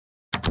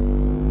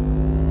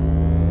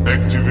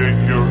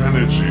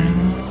energy.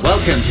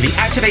 Welcome to the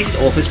Activated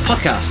Authors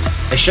Podcast,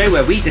 a show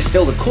where we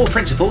distill the core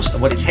principles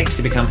of what it takes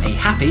to become a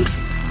happy,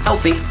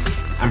 healthy,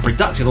 and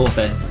productive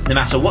author, no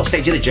matter what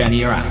stage of the journey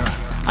you're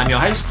at. I'm your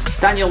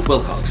host, Daniel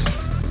Wilcox.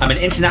 I'm an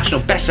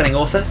international best-selling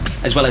author,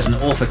 as well as an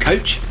author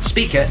coach,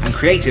 speaker, and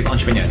creative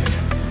entrepreneur.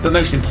 But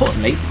most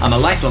importantly, I'm a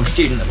lifelong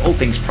student of all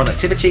things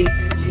productivity,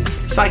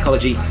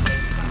 psychology,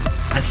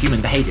 and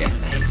human behavior.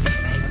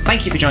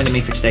 Thank you for joining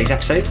me for today's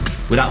episode.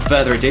 Without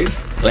further ado,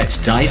 let's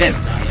dive in.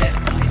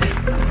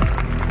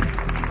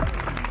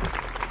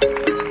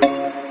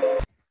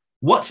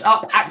 What's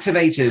up,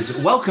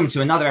 activators? Welcome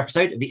to another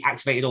episode of the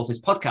Activated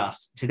Authors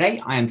Podcast.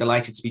 Today, I am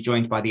delighted to be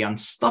joined by the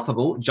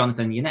unstoppable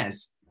Jonathan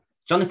Yanez.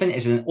 Jonathan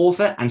is an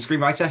author and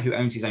screenwriter who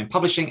owns his own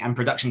publishing and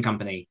production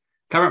company.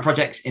 Current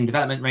projects in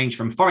development range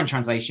from foreign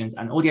translations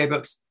and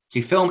audiobooks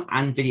to film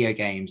and video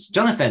games.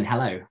 Jonathan,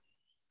 hello.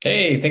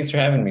 Hey, thanks for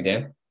having me,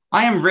 Dan.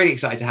 I am really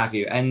excited to have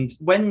you. And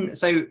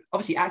so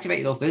obviously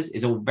Activated Authors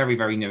is all very,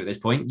 very new at this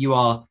point. You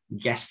are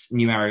guest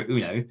numero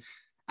uno.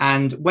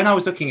 And when I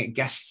was looking at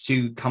guests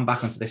to come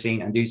back onto the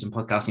scene and do some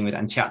podcasting with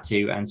and chat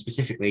to, and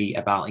specifically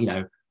about,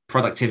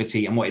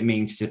 productivity and what it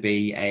means to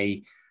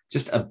be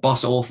just a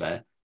boss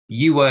author,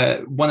 you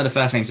were one of the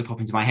first names to pop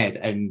into my head.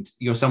 And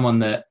you're someone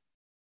that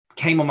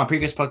came on my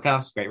previous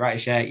podcast, Great Writer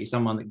Share. You're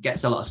someone that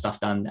gets a lot of stuff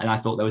done. And I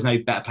thought there was no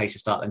better place to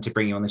start than to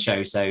bring you on the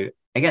show. So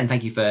again,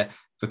 thank you for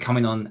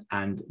coming on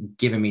and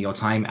giving me your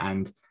time.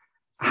 And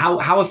how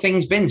have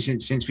things been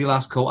since we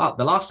last caught up?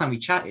 The last time we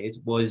chatted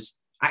was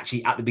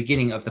actually at the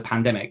beginning of the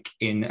pandemic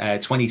in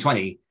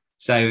 2020.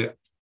 So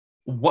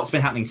what's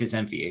been happening since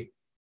then for you?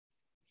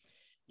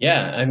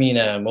 Yeah,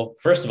 well,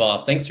 first of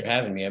all, thanks for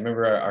having me. I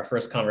remember our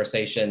first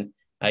conversation.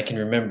 I can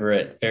remember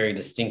it very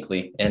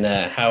distinctly. And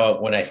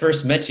when I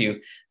first met you,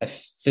 I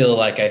feel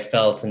like I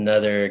felt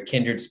another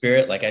kindred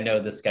spirit. Like, I know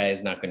this guy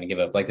is not going to give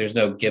up. Like, there's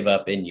no give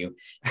up in you.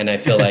 And I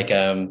feel like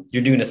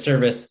you're doing a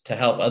service to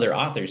help other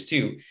authors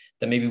too,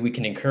 that maybe we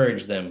can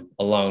encourage them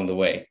along the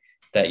way.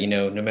 That,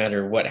 no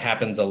matter what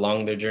happens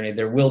along their journey,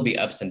 there will be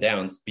ups and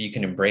downs, but you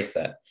can embrace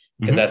that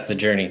because that's the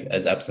journey,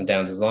 as ups and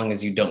downs. As long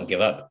as you don't give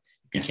up,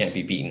 you can't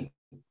be beaten.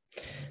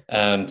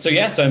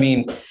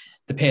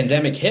 The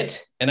pandemic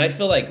hit, and I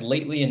feel like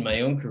lately in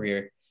my own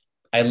career,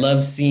 I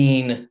love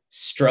seeing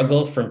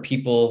struggle from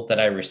people that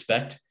I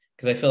respect,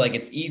 because I feel like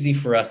it's easy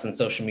for us in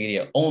social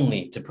media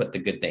only to put the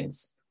good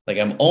things. Like,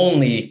 I'm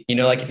only,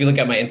 like if you look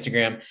at my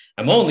Instagram,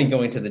 I'm only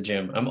going to the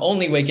gym. I'm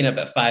only waking up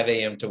at 5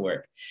 a.m. to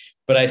work.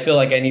 But I feel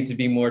like I need to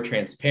be more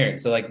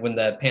transparent. So like when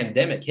the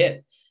pandemic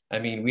hit,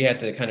 we had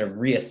to kind of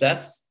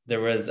reassess.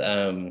 There was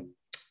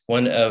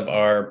one of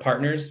our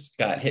partners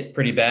got hit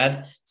pretty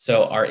bad.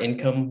 So our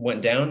income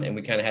went down, and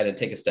we kind of had to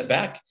take a step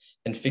back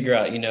and figure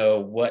out,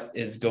 what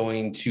is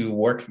going to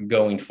work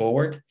going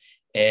forward.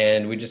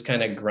 And we just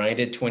kind of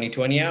grinded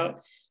 2020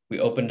 out. We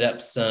opened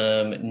up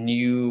some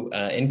new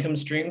income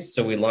streams.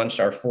 So we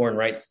launched our foreign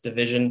rights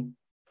division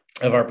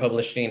of our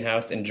publishing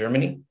house in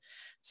Germany.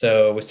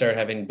 So we started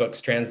having books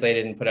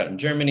translated and put out in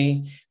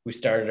Germany. We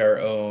started our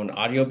own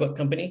audiobook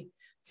company.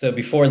 So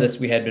before this,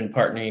 we had been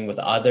partnering with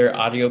other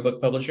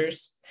audiobook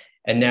publishers,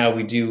 and now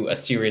we do a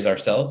series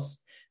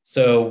ourselves.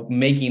 So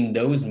making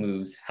those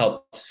moves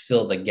helped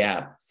fill the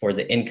gap for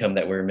the income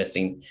that we were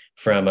missing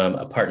from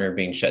a partner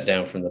being shut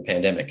down from the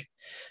pandemic.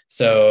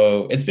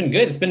 So it's been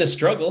good. It's been a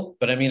struggle,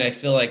 but I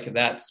feel like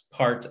that's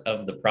part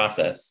of the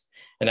process.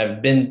 And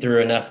I've been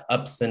through enough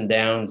ups and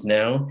downs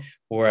now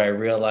where I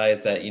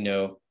realize that,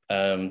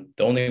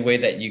 the only way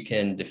that you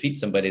can defeat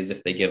somebody is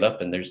if they give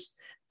up, and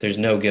there's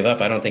no give up.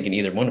 I don't think in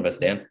either one of us,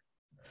 Dan.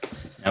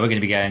 No, we're going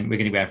to be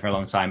going for a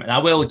long time. And I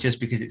will,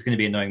 just because it's going to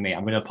be annoying me,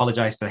 I'm going to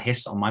apologize for the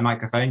hiss on my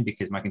microphone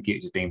because my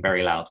computer is being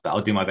very loud, but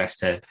I'll do my best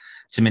to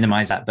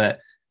minimize that. But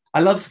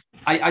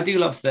I do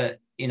love that,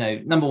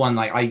 number one,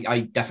 like I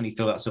definitely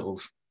feel that sort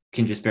of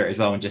kindred spirit as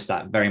well. And just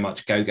that very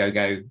much go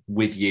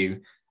with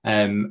you.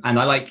 And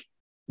I like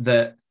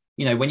that,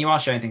 when you are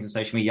showing things on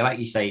social media, like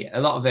you say, a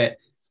lot of it,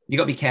 you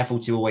got to be careful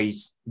to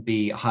always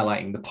be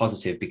highlighting the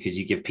positive, because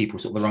you give people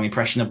sort of the wrong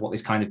impression of what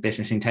this kind of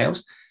business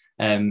entails.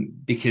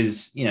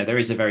 Because, there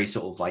is a very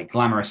sort of like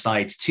glamorous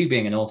side to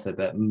being an author,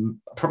 but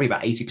probably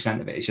about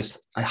 80% of it is just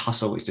a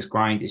hustle. It's just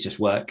grind. It's just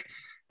work.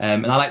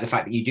 And I like the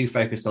fact that you do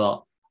focus a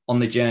lot on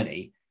the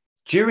journey.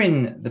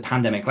 During the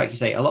pandemic, like you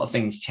say, a lot of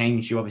things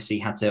changed. You obviously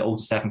had to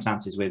alter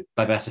circumstances with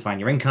diversifying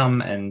your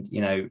income and,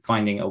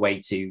 finding a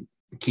way to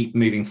keep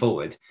moving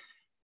forward.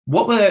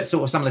 What were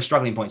sort of some of the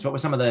struggling points? What were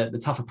some of the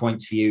tougher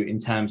points for you in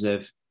terms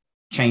of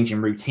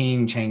changing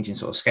routine, changing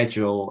sort of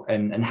schedule,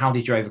 and how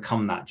did you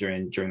overcome that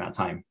during that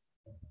time?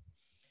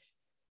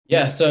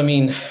 Yeah, so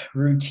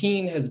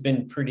routine has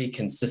been pretty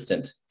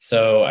consistent.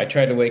 So I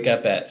try to wake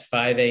up at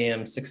 5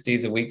 a.m. 6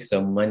 days a week,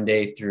 so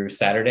Monday through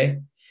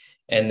Saturday.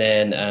 And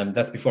then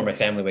that's before my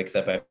family wakes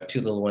up. I have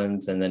 2 little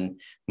ones and then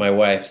my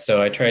wife.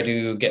 So I try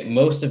to get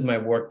most of my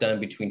work done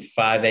between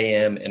 5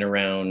 a.m. and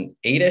around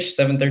 8-ish,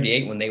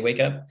 7:38 when they wake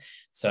up.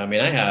 So,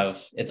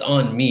 it's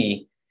on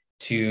me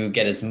to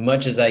get as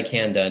much as I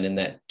can done in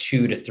that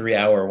 2 to 3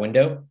 hour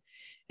window.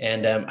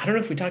 And I don't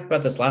know if we talked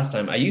about this last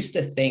time. I used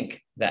to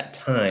think that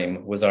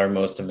time was our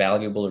most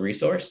valuable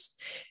resource,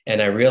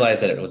 and I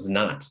realized that it was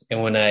not.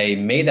 And when I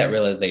made that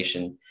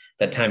realization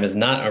that time is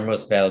not our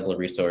most valuable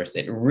resource,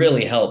 it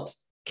really helped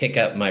kick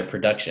up my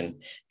production,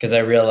 because I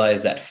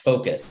realized that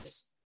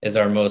focus is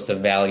our most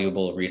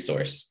valuable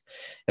resource.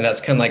 And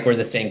that's kind of like where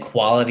the saying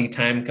quality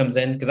time comes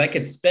in, because I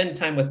could spend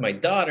time with my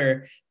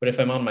daughter, but if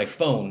I'm on my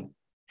phone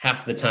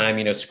half the time,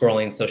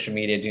 scrolling social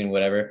media, doing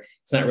whatever,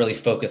 it's not really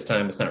focus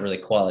time. It's not really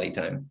quality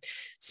time.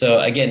 So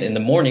again, in the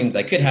mornings,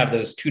 I could have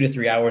those 2 to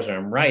 3 hours where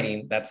I'm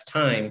writing, that's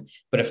time.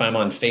 But if I'm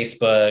on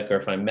Facebook or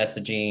if I'm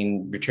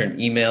messaging, return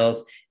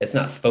emails, it's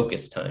not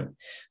focus time.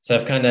 So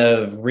I've kind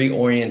of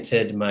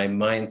reoriented my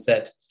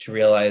mindset to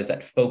realize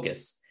that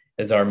focus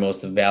is our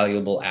most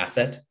valuable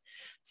asset.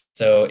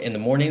 So in the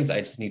mornings, I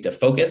just need to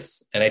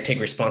focus, and I take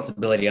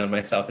responsibility on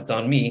myself. It's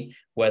on me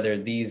whether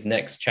these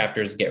next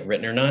chapters get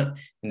written or not.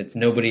 And it's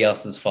nobody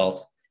else's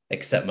fault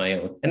except my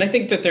own. And I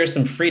think that there's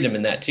some freedom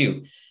in that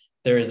too.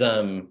 There's,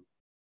 I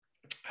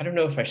don't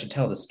know if I should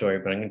tell this story,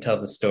 but I'm going to tell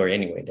the story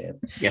anyway, Dan.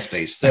 Yes,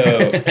 please. So,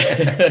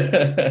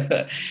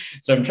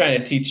 so I'm trying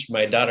to teach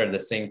my daughter the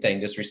same thing,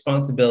 just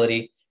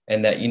responsibility,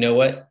 and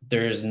that,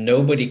 there's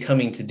nobody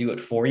coming to do it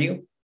for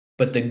you.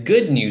 But the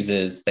good news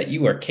is that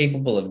you are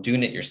capable of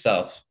doing it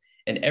yourself,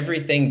 and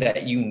everything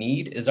that you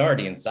need is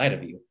already inside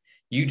of you.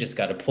 You just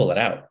got to pull it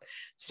out.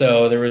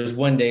 So there was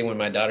one day when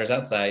my daughter's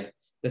outside.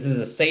 This is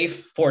a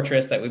safe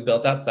fortress that we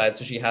built outside.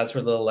 So she has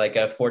her little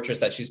a fortress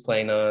that she's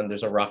playing on.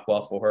 There's a rock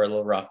wall for her, a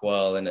little rock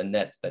wall, and a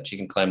net that she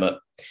can climb up.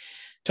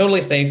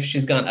 Totally safe.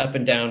 She's gone up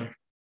and down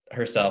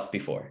herself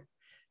before.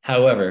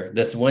 However,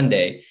 this one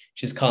day,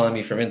 she's calling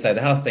me from inside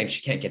the house saying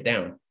she can't get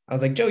down. I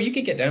was like, Joe, you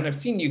can get down. I've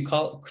seen you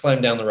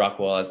climb down the rock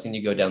wall. I've seen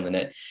you go down the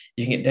net.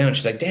 You can get down.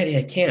 She's like, Daddy,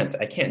 I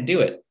can't do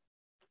it.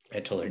 I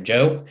told her,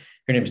 Joe,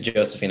 her name's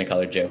Josephine. I call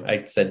her Joe.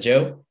 I said,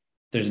 Joe,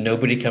 there's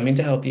nobody coming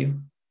to help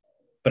you,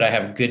 but I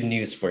have good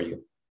news for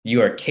you.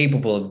 You are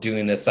capable of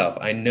doing this self.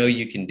 I know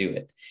you can do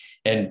it.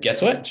 And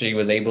guess what? She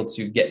was able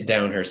to get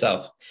down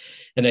herself.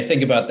 And I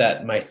think about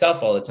that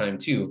myself all the time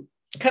too.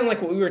 Kind of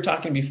like what we were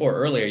talking before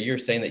earlier. You're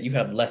saying that you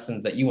have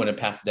lessons that you want to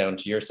pass down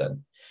to your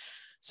son.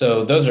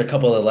 So those are a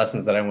couple of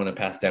lessons that I want to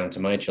pass down to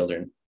my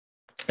children,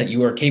 that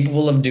you are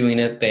capable of doing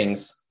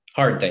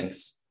hard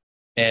things.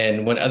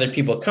 And when other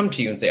people come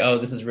to you and say, oh,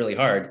 this is really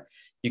hard,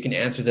 you can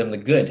answer them the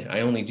good. I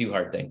only do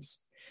hard things.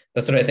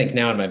 That's what I think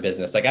now in my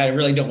business. I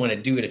really don't want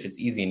to do it if it's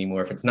easy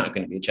anymore, if it's not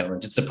going to be a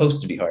challenge. It's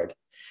supposed to be hard.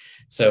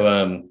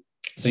 So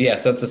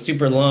it's a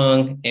super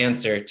long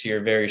answer to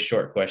your very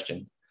short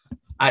question.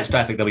 That's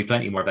perfect. There'll be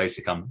plenty more of those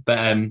to come. But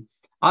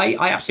I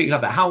absolutely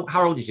love that.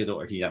 How old is your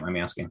daughter, if you don't mind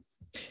me asking?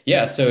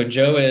 Yeah, so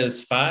Joe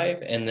is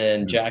 5 and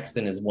then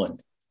Jackson is 1.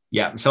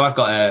 Yeah, so I've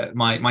got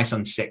my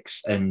son's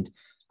 6, and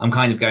I'm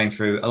kind of going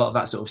through a lot of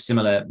that sort of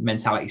similar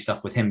mentality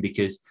stuff with him,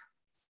 because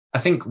I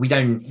think we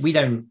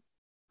don't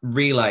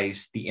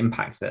realize the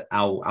impact that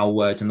our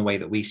words and the way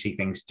that we see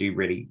things do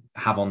really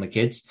have on the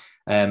kids.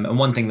 And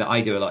one thing that I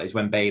do a lot is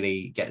when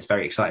Bailey gets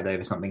very excited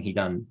over something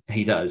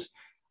he does,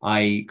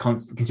 I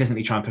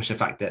consistently try and push the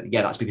fact that,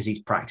 that's because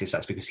he's practiced,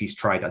 that's because he's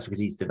tried, that's because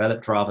he's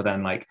developed, rather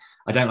than I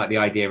don't like the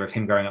idea of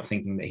him growing up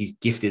thinking that he's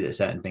gifted at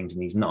certain things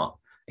and he's not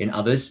in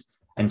others.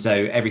 And so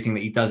everything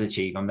that he does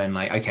achieve, I'm then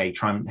okay,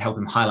 try and help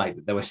him highlight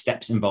that there were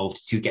steps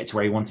involved to get to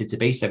where he wanted to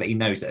be, so that he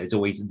knows that there's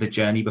always the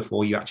journey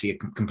before you actually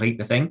complete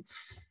the thing.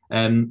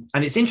 And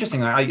it's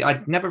interesting.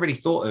 I never really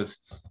thought of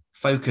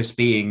focus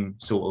being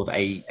sort of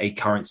a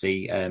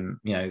currency,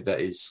 that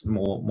is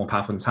more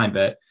powerful than time.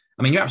 But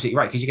I mean, you're absolutely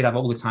right, because you could have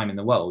all the time in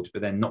the world,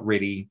 but then not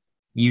really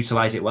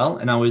utilize it well.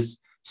 And I was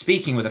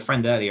speaking with a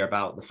friend earlier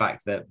about the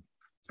fact that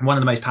one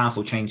of the most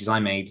powerful changes I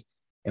made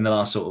in the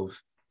last sort of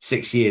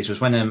 6 years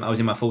was when I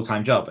was in my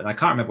full-time job. And I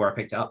can't remember where I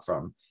picked it up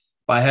from,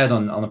 but I heard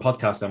on a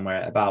podcast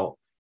somewhere about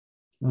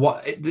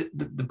what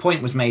the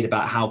point was made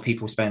about how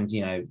people spend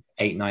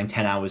 8, 9,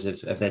 10 hours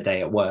of their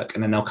day at work,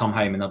 and then they'll come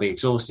home and they'll be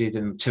exhausted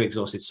and too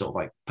exhausted to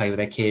sort of play with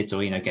their kids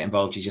or get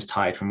involved. You're just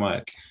tired from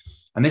work.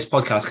 And this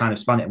podcast kind of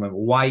spun it and went,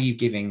 well, why are you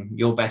giving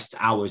your best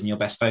hours and your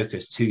best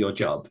focus to your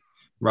job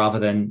rather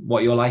than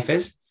what your life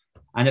is?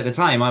 And at the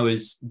time I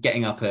was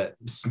getting up at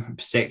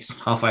 6,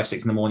 half 5,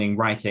 6 in the morning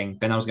writing.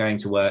 Then I was going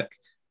to work.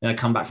 Then I'd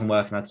come back from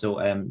work and I'd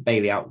sort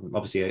Bailey out,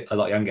 obviously a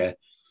lot younger.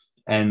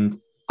 And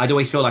I'd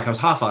always feel like I was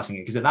half-assing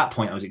it, because at that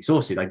point I was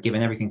exhausted. I'd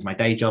given everything to my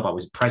day job. I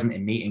was present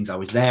in meetings. I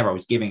was there. I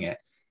was giving it.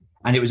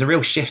 And it was a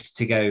real shift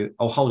to go,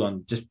 oh, hold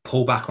on, just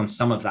pull back on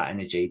some of that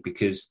energy,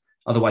 because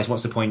otherwise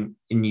what's the point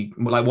in you,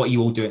 what are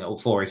you all doing it all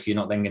for if you're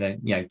not then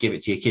going to, give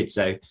it to your kids?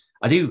 So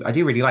I do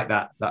really like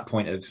that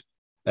point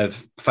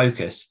of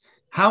focus.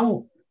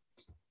 How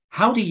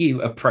do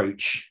you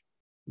approach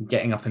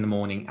getting up in the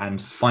morning and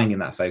finding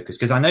that focus?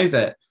 Because I know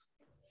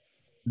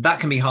that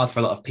can be hard for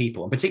a lot of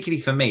people, and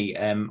particularly for me.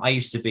 I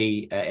used to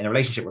be in a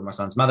relationship with my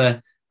son's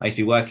mother. I used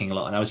to be working a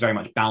lot, and I was very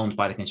much bound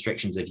by the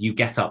constrictions of you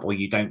get up or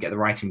you don't get the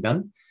writing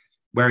done.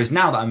 Whereas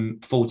now that I'm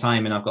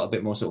full-time and I've got a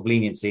bit more sort of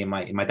leniency in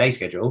my day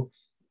schedule,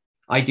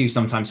 I do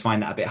sometimes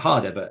find that a bit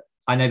harder. But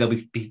I know there'll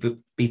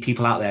be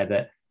people out there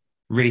that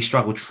really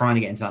struggle trying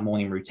to get into that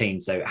morning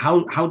routine. So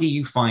how do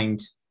you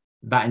find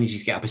that energy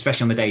to get up,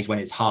 especially on the days when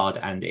it's hard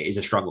and it is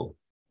a struggle?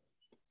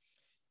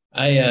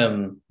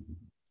 I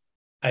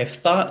I've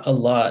thought a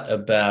lot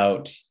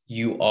about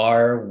you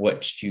are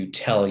what you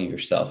tell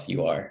yourself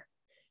you are.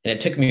 And it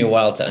took me a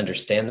while to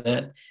understand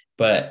that.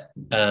 But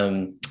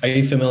are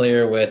you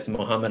familiar with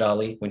Muhammad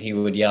Ali when he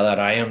would yell out,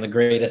 "I am the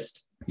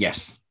greatest"?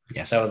 Yes.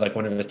 Yes. That was like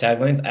one of his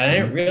taglines. And I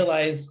didn't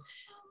realize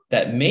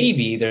that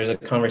maybe there's a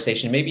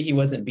conversation. Maybe he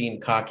wasn't being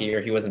cocky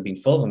or he wasn't being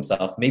full of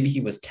himself. Maybe he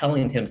was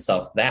telling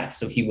himself that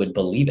so he would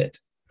believe it.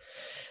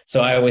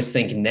 So I always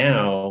think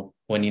now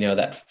when,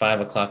 that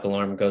 5 o'clock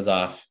alarm goes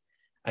off,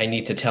 I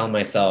need to tell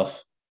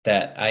myself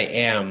that I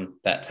am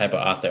that type of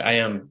author. I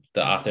am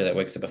the author that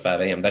wakes up at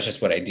 5 a.m. That's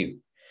just what I do.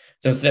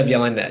 So instead of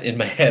yelling that in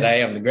my head, I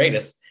am the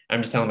greatest,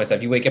 I'm just telling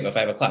myself, you wake up at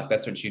 5 o'clock.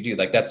 That's what you do.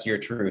 Like, that's your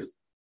truth.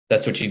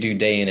 That's what you do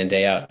day in and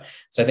day out.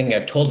 So I think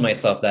I've told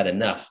myself that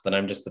enough, that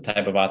I'm just the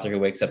type of author who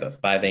wakes up at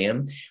 5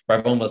 a.m., where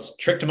I've almost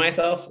tricked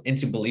myself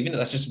into believing it.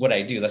 That's just what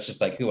I do. That's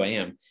just like who I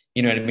am.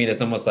 You know what I mean?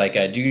 It's almost like,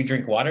 do you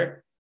drink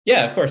water?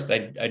 Yeah, of course.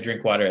 I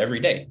drink water every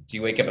day. Do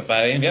you wake up at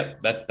 5 a.m.?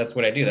 Yep. That's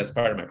what I do. That's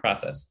part of my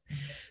process.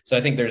 So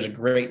I think there's a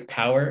great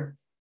power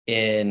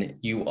in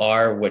you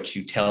are what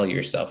you tell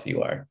yourself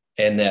you are.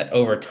 And that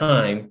over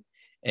time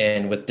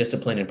and with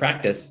discipline and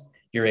practice,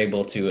 you're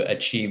able to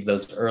achieve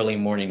those early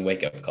morning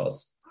wake-up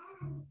calls.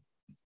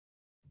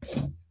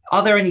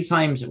 Are there any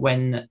times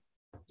when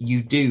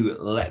you do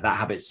let that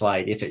habit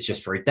slide, if it's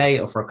just for a day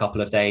or for a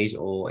couple of days,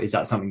 or is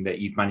that something that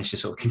you've managed to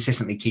sort of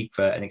consistently keep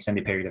for an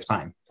extended period of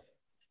time?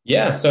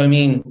 Yeah. So, I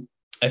mean,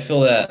 I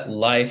feel that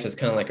life is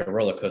kind of like a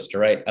roller coaster,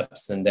 right?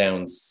 Ups and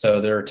downs.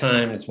 So there are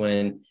times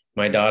when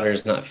my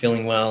daughter's not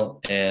feeling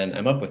well and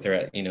I'm up with her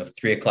at,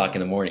 3 o'clock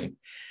in the morning.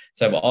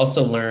 So I've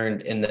also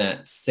learned in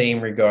that same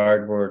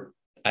regard where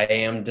I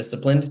am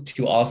disciplined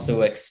to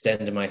also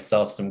extend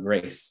myself some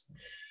grace,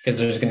 because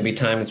there's going to be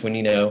times when,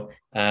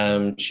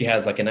 she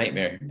has like a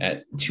nightmare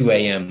at 2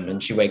 a.m.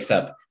 and she wakes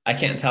up. I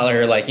can't tell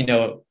her like,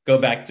 go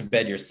back to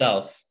bed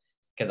yourself,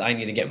 because I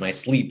need to get my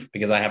sleep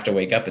because I have to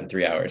wake up in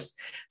 3 hours.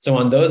 So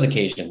on those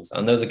occasions,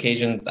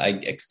 I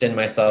extend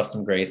myself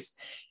some grace.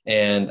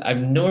 And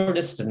I've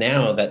noticed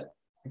now that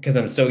because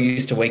I'm so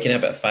used to waking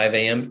up at 5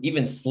 a.m.,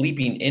 even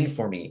sleeping in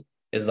for me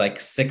is like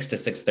 6 to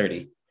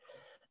 6:30.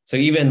 So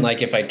even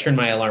like if I turn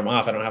my alarm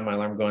off, I don't have my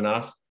alarm going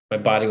off, my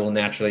body will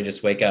naturally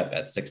just wake up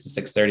at 6 to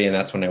 6:30. And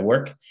that's when I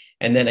work.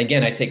 And then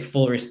again, I take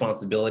full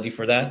responsibility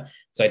for that.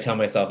 So I tell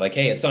myself like,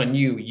 hey, it's on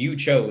you. You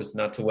chose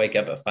not to wake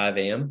up at 5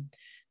 a.m.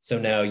 So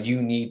now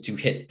you need to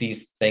hit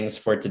these things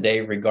for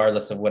today,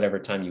 regardless of whatever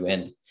time you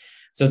end.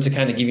 So to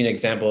kind of give you an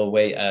example of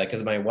way,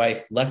 because my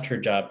wife left her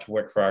job to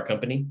work for our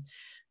company.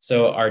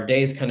 So our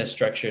day is kind of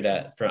structured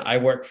I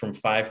work from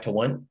 5 to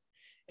 1.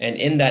 And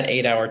in that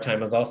 8-hour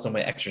time is also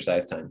my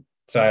exercise time.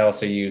 So I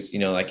also use,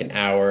 like an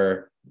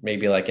hour,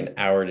 maybe like an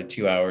hour to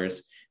 2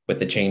 hours with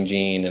the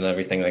changing and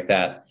everything like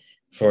that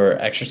for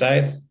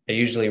exercise. I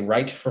usually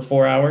write for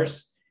 4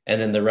 hours. And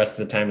then the rest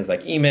of the time is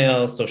like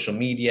email, social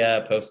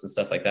media, posts and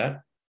stuff like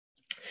that.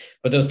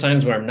 But those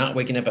times where I'm not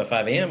waking up at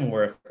 5 a.m.,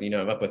 where if,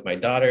 I'm up with my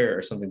daughter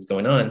or something's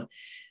going on,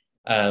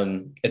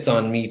 it's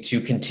on me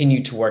to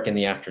continue to work in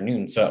the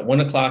afternoon. So at 1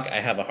 o'clock, I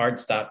have a hard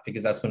stop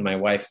because that's when my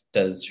wife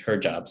does her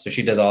job. So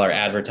she does all our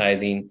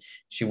advertising.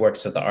 She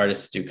works with the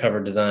artists to do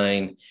cover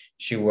design.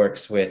 She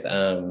works with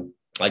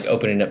like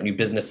opening up new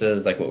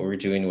businesses, like what we're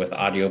doing with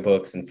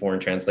audiobooks and foreign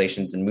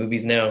translations and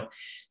movies now.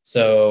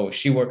 So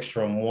she works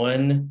from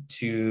 1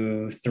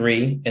 to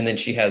 3, and then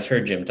she has her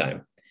gym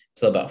time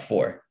till about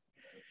 4.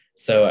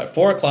 So at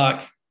 4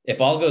 o'clock,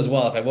 if all goes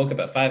well, if I woke up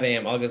at 5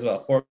 a.m., all goes well,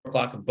 at 4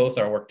 o'clock, both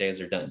our work days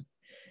are done.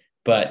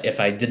 But if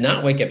I did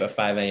not wake up at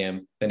 5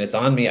 a.m., then it's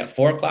on me at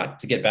 4 o'clock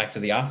to get back to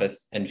the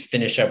office and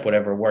finish up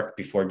whatever work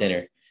before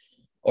dinner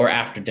or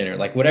after dinner,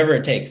 like whatever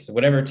it takes,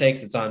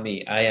 it's on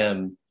me.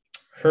 I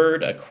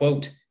heard a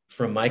quote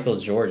from Michael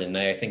Jordan.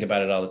 I think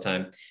about it all the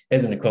time. It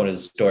isn't a quote, it's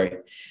a story.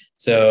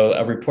 So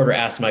a reporter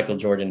asked Michael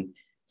Jordan,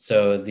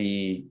 so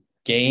the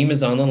game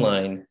is on the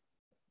line.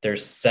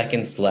 There's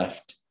seconds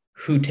left.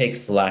 Who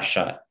takes the last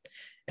shot?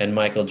 And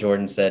Michael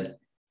Jordan said,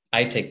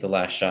 I take the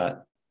last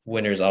shot.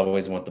 Winners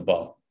always want the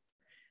ball.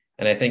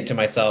 And I think to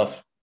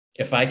myself,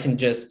 if I can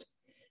just,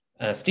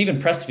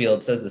 Stephen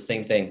Pressfield says the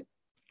same thing.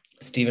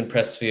 Stephen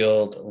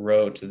Pressfield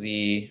wrote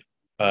the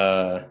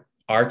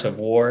Art of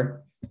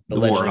War, The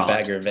Legend of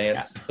Bagger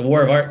Vance, The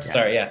War of Art. Yeah.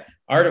 Sorry, yeah.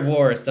 Art of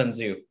War is Sun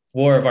Tzu.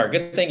 War of Art.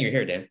 Good thing you're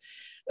here, Dan.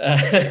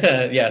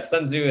 Yeah,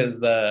 Sun Tzu is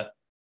the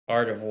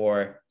Art of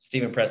War.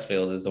 Stephen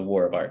Pressfield is the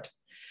War of Art.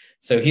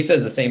 So he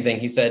says the same thing.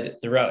 He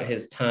said throughout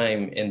his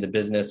time in the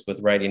business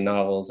with writing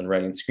novels and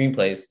writing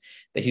screenplays,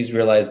 that he's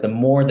realized the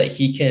more that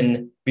he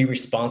can be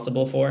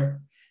responsible for,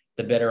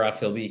 the better off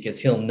he'll be, because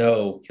he'll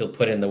know he'll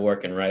put in the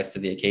work and rise to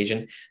the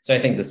occasion. So I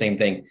think the same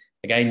thing.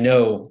 Like, I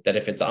know that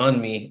if it's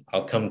on me,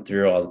 I'll come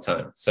through all the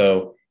time.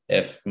 So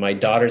if my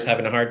daughter's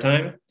having a hard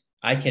time,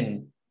 I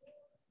can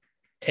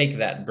take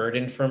that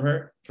burden from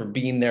her for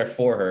being there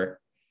for her,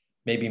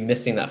 maybe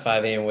missing that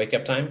 5 a.m. wake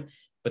up time,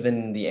 but then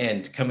in the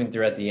end, coming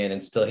through at the end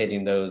and still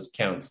hitting those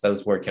counts,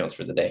 those word counts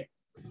for the day.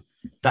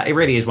 That it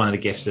really is one of the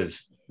gifts of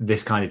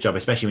this kind of job,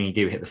 especially when you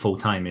do hit the full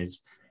time, is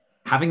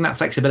having that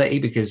flexibility,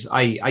 because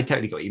I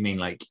totally get what you mean.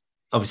 Like,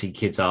 obviously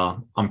kids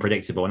are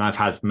unpredictable, and I've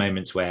had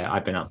moments where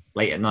I've been up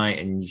late at night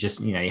and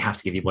you have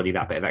to give your body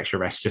that bit of extra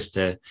rest just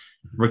to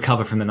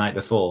recover from the night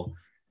before.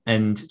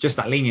 And just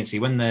that leniency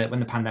when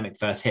the pandemic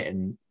first hit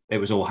and it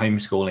was all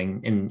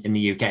homeschooling in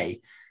the UK,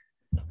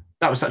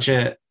 that was such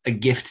a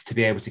gift to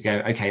be able to go,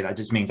 okay, that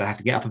just means I have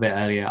to get up a bit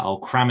earlier. I'll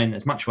cram in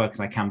as much work as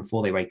I can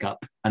before they wake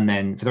up. And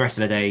then for the rest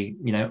of the day,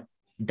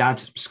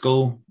 dad,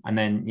 school. And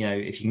then,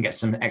 if you can get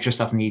some extra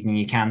stuff in the evening,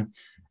 you can.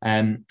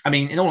 I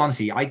mean, in all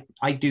honesty,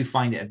 I do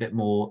find it a bit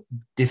more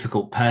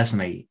difficult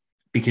personally,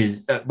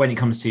 because when it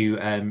comes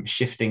to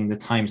shifting the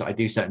times that I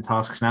do certain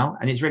tasks now,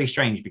 and it's really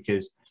strange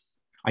because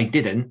I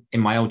didn't in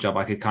my old job.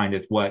 I could kind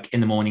of work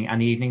in the morning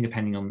and the evening,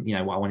 depending on,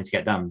 what I wanted to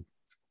get done.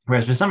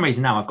 Whereas for some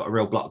reason now I've got a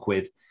real block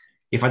with,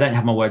 if I don't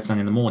have my words done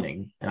in the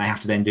morning and I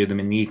have to then do them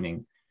in the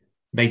evening,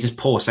 they just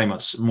pour so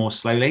much more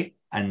slowly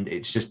and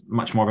it's just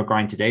much more of a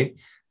grind to do.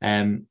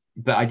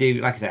 But I do,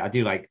 like I say, I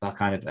do like that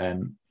kind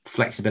of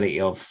flexibility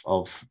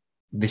of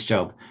this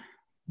job.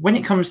 When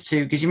it comes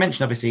to, because you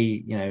mentioned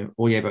obviously,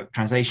 audiobook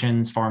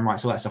translations, foreign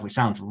rights, all that stuff, which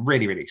sounds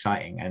really, really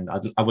exciting. And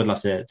I would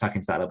love to tuck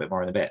into that a little bit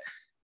more in a bit.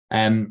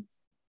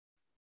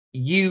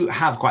 You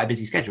have quite a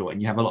busy schedule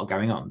and you have a lot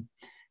going on.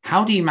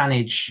 How do you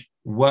manage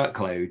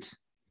workload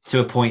to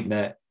a point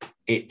that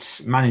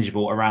it's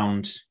manageable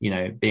around,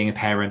 being a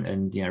parent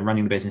and,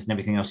 running the business and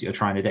everything else that you're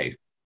trying to do?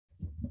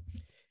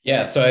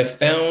 Yeah. So I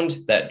found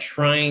that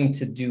trying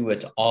to do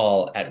it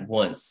all at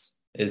once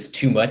is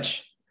too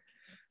much.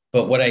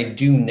 But what I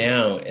do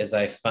now is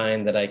I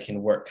find that I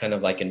can work kind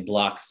of like in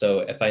blocks. So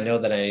if I know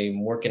that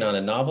I'm working on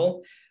a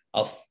novel,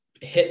 I'll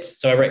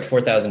so I write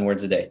 4,000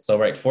 words a day. So I'll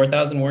write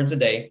 4,000 words a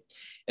day.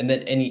 And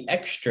then any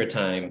extra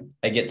time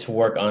I get to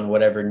work on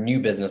whatever new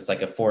business,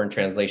 like a foreign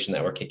translation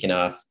that we're kicking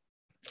off,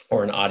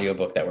 or an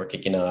audiobook that we're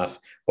kicking off,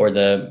 or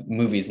the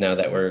movies now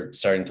that we're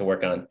starting to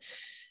work on.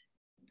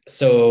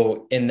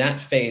 So in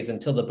that phase,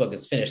 until the book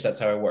is finished, that's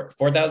how I work.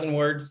 4,000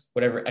 words,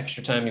 whatever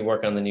extra time you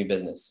work on the new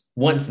business.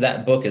 Once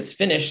that book is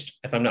finished,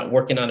 if I'm not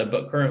working on a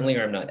book currently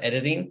or I'm not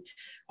editing,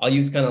 I'll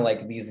use kind of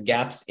like these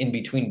gaps in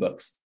between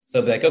books. So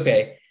I'll be like,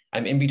 okay,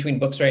 I'm in between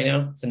books right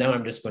now. So now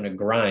I'm just going to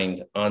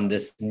grind on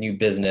this new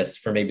business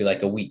for maybe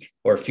like a week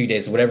or a few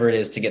days, whatever it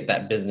is, to get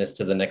that business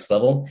to the next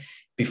level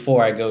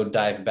before I go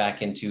dive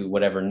back into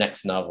whatever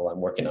next novel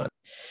I'm working on.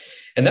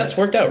 And that's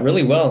worked out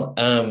really well.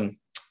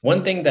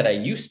 One thing that I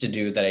used to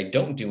do that I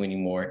don't do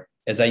anymore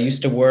is I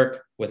used to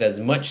work with as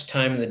much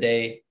time in the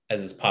day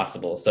as is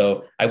possible.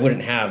 So I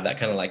wouldn't have that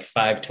kind of like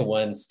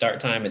 5-to-1 start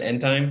time and end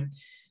time.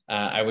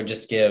 I would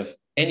just give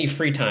any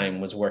free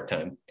time was work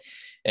time.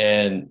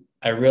 And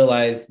I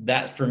realized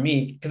that for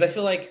me, because I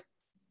feel like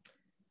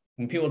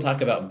when people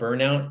talk about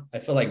burnout, I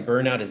feel like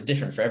burnout is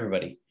different for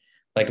everybody.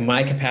 Like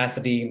my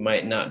capacity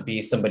might not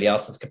be somebody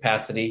else's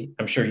capacity.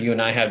 I'm sure you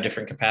and I have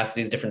different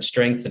capacities, different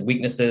strengths and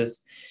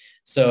weaknesses.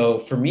 So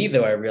for me,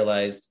 though, I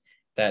realized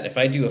that if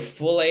I do a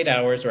full 8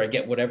 hours or I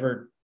get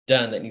whatever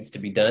done that needs to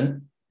be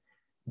done,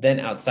 then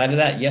outside of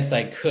that, yes,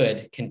 I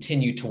could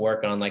continue to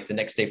work on like the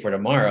next day for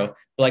tomorrow.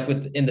 But like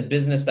within the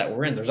business that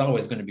we're in, there's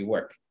always going to be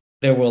work.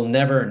 There will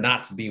never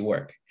not be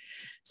work.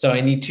 So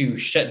I need to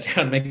shut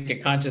down, make a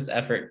conscious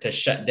effort to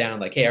shut down.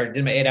 Like, hey, I already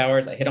did my 8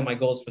 hours. I hit all my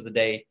goals for the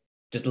day.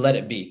 Just let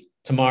it be.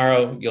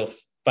 Tomorrow, you'll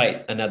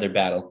fight another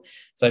battle.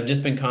 So I've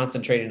just been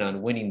concentrating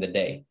on winning the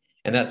day.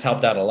 And that's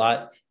helped out a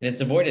lot. And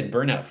it's avoided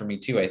burnout for me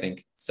too, I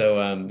think. So,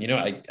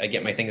 I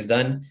get my things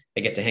done.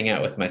 I get to hang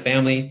out with my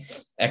family.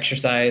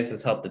 Exercise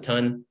has helped a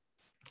ton.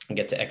 I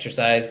get to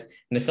exercise.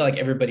 And I feel like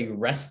everybody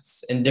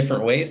rests in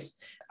different ways.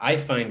 I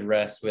find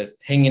rest with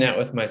hanging out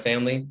with my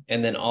family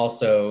and then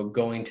also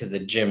going to the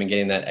gym and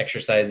getting that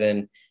exercise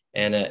in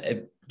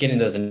and getting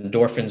those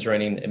endorphins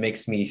running. It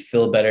makes me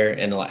feel better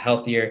and a lot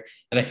healthier.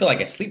 And I feel like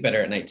I sleep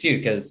better at night too,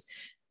 because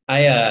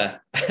I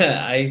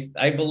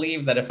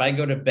believe that if I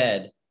go to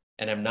bed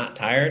and I'm not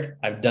tired,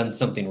 I've done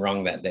something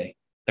wrong that day.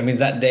 That means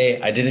that day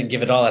I didn't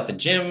give it all at the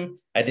gym.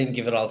 I didn't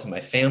give it all to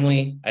my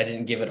family. I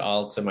didn't give it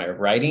all to my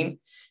writing.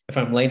 If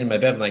I'm laying in my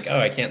bed, I'm like, oh,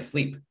 I can't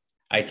sleep.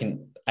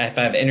 If I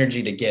have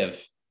energy to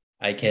give,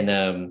 I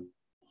can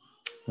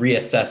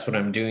reassess what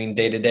I'm doing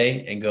day to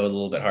day and go a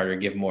little bit harder,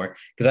 give more.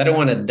 Because I don't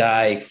want to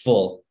die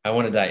full. I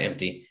want to die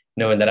empty,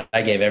 knowing that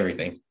I gave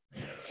everything.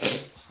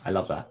 I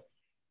love that.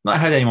 Not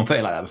heard anyone put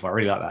it like that before. I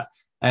really like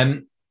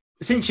that.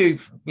 Since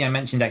you've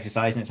mentioned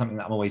exercise, and it's something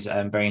that I'm always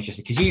very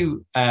interested, because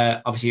you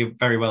obviously you're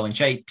very well in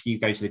shape. You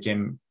go to the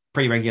gym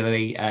pretty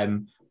regularly.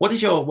 What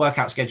does your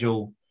workout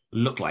schedule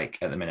look like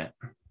at the minute?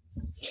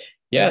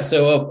 Yeah.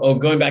 So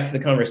going back to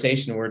the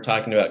conversation, we're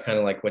talking about kind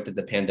of like, what did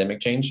the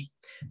pandemic change?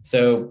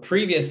 So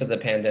previous to the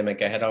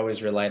pandemic, I had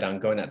always relied on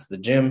going out to the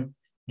gym.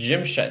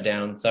 Gym shut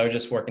down. So I was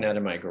just working out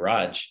in my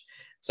garage.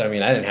 So, I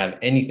mean, I didn't have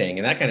anything.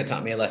 And that kind of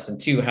taught me a lesson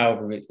too, how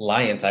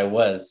reliant I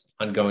was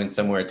on going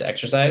somewhere to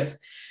exercise.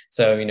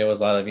 So, it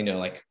was a lot of,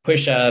 like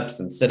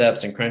push-ups and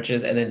sit-ups and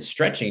crunches and then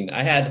stretching.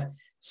 I had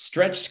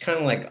stretched kind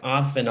of like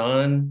off and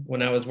on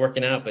when I was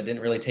working out, but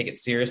didn't really take it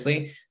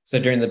seriously. So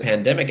during the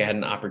pandemic, I had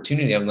an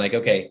opportunity. I'm like,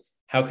 okay,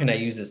 how can I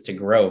use this to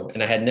grow?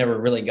 And I had never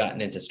really gotten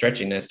into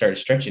stretching. And I started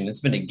stretching. It's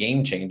been a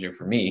game changer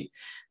for me.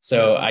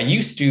 So I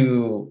used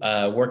to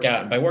work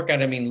out. By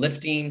workout, I mean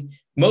lifting,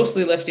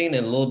 mostly lifting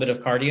and a little bit of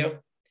cardio,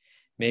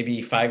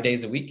 maybe 5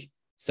 days a week.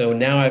 So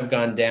now I've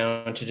gone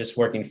down to just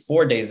working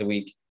 4 days a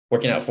week,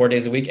 working out 4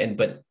 days a week,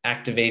 but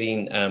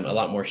activating a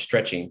lot more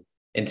stretching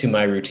into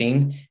my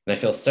routine. And I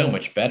feel so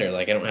much better.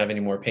 Like I don't have any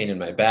more pain in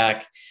my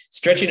back.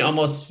 Stretching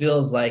almost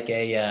feels like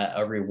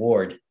a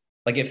reward.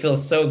 Like it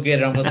feels so good.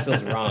 It almost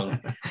feels wrong.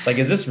 Like,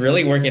 is this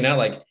really working out?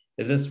 Like,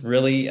 is this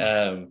really,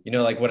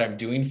 like what I'm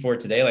doing for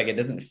today? Like, it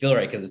doesn't feel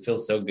right because it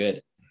feels so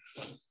good.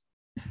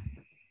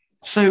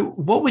 So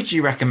what would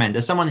you recommend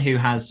as someone who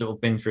has sort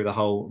of been through the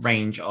whole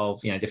range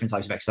of, different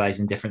types of exercise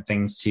and different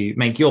things to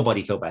make your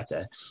body feel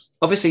better?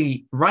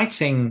 Obviously,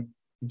 writing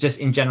just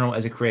in general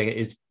as a career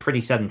is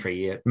pretty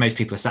sedentary. Most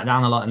people are sat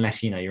down a lot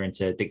unless, you're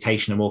into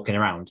dictation and walking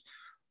around.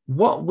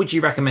 What would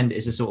you recommend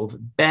is a sort of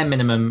bare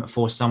minimum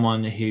for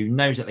someone who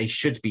knows that they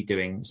should be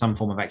doing some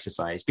form of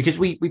exercise? Because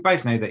we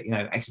both know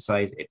that,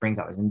 exercise, it brings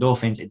out those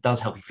endorphins, it does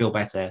help you feel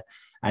better.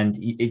 And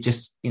it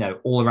just,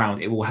 all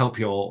around, it will help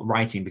your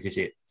writing because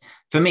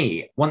for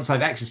me, once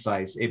I've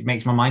exercised, it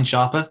makes my mind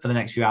sharper for the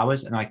next few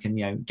hours and I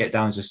can, get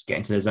down, just get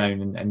into the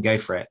zone and go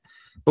for it.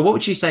 But what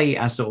would you say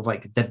as sort of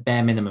like the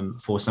bare minimum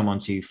for someone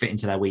to fit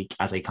into their week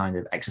as a kind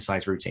of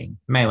exercise routine,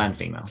 male and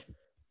female?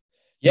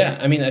 Yeah,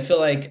 I mean, I feel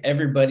like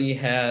everybody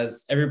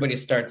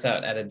starts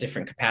out at a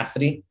different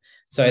capacity.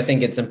 So I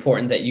think it's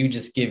important that you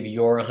just give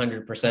your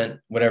 100%,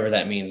 whatever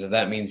that means. If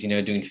that means,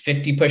 doing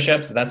 50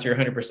 push-ups, if that's your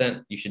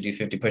 100%, you should do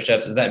 50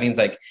 push-ups. If that means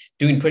like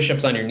doing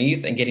push-ups on your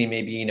knees and getting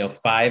maybe,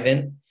 5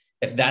 in,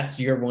 if that's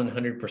your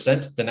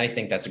 100%, then I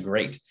think that's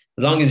great.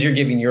 As long as you're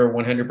giving your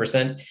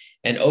 100%,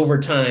 and over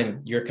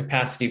time, your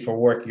capacity for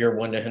work, your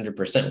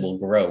 100% will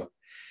grow.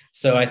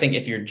 So I think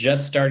if you're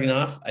just starting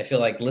off, I feel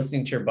like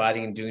listening to your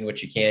body and doing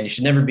what you can. You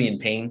should never be in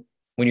pain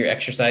when you're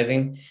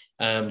exercising.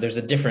 There's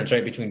a difference,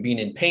 right, between being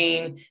in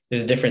pain.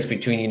 There's a difference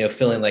between,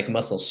 feeling like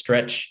muscles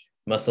stretch,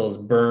 muscles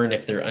burn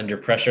if they're under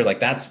pressure. Like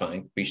that's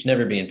fine, but you should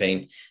never be in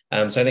pain.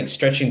 So I think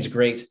stretching is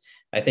great.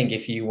 I think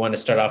if you want to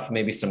start off with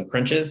maybe some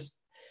crunches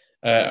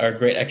are a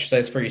great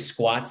exercise for you.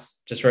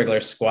 Squats, just regular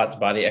squats,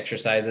 body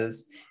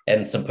exercises,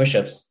 and some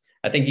push-ups.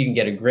 I think you can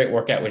get a great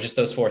workout with just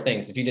those 4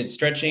 things. If you did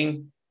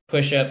stretching,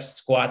 push-ups,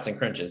 squats, and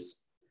crunches,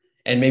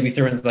 and maybe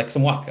throw in like a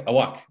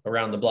walk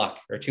around the block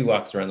or 2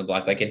 walks around the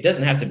block. Like it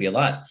doesn't have to be a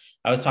lot.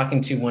 I was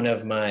talking to one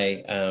of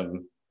my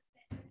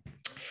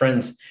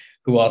friends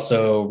who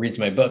also reads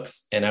my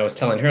books, and I was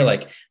telling her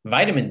like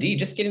vitamin D,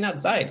 just getting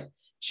outside.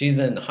 She's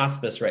in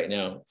hospice right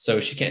now, so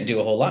she can't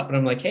do a whole lot. But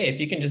I'm like, hey, if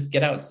you can just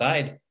get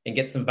outside and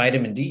get some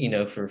vitamin D,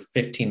 for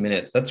 15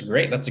 minutes, that's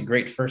great. That's a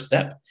great first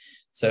step.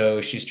 So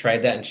she's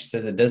tried that, and she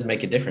says it does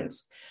make a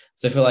difference.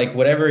 So I feel like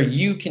whatever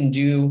you can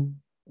do,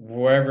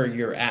 wherever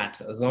you're at,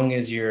 as long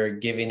as you're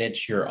giving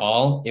it your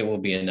all, it will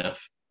be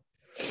enough.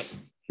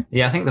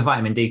 Yeah, I think the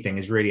vitamin D thing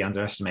is really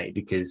underestimated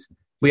because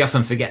we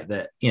often forget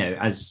that,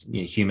 as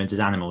humans, as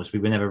animals, we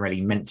were never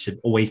really meant to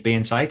always be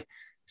inside.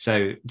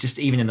 So just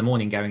even in the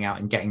morning, going out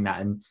and getting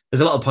that. And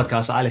there's a lot of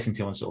podcasts that I listen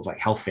to on sort of like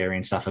health theory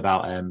and stuff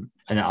about, and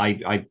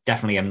I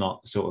definitely am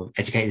not sort of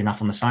educated enough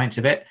on the science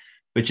of it,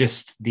 but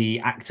just the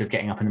act of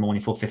getting up in the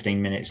morning for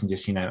 15 minutes and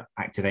just,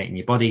 activating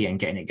your body and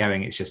getting it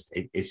going, it's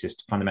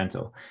just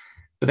fundamental.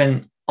 But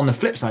then on the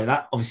flip side of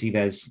that, obviously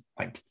there's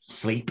like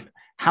sleep.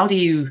 How do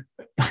you,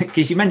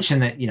 because you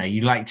mentioned that,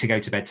 you like to go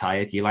to bed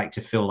tired, you like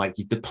to feel like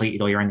you've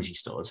depleted all your energy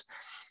stores.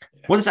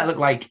 What does that look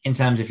like in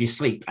terms of your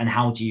sleep, and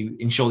how do you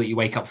ensure that you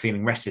wake up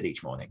feeling rested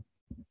each morning?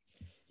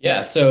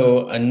 Yeah,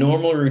 so a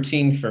normal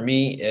routine for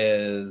me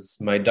is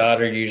my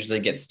daughter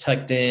usually gets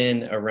tucked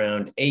in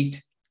around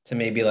 8 to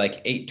maybe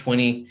like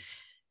 8:20.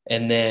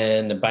 And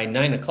then by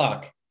 9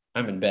 o'clock,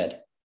 I'm in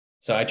bed.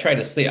 So I try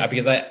to sleep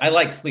because I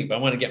like sleep. I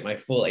want to get my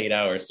full 8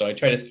 hours. So I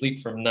try to sleep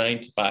from 9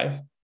 to 5.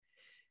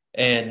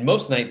 And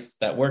most nights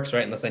that works,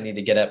 right? Unless I need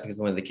to get up because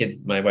one of the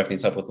kids, my wife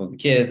needs help with one of the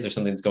kids or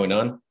something's going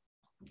on.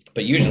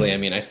 But usually,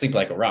 I sleep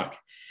like a rock.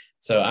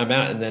 So I'm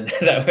out, and then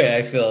that way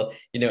I feel,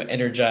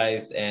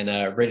 energized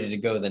and ready to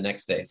go the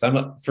next day.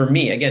 So for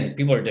me, again,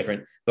 people are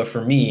different, but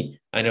for me,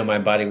 I know my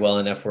body well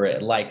enough where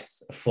it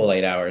likes a full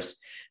 8 hours.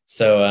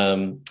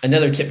 So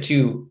another tip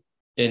too,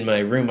 in my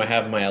room, I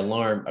have my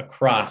alarm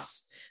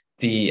across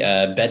the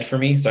bed for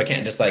me. So I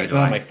can't just it's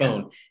not on my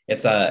phone.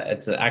 It's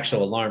an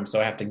actual alarm. So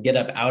I have to get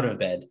up out of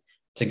bed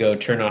to go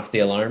turn off the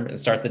alarm and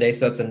start the day.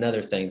 So that's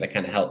another thing that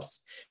kind of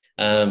helps.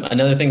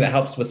 Another thing that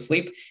helps with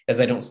sleep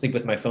is I don't sleep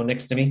with my phone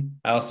next to me.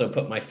 I also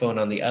put my phone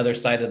on the other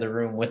side of the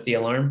room with the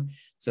alarm.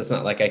 So it's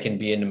not like I can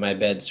be into my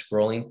bed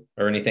scrolling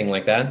or anything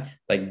like that.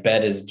 Like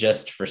bed is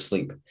just for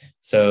sleep.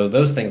 So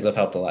those things have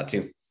helped a lot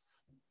too.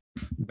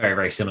 Very,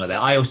 very similar there.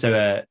 I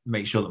also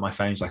make sure that my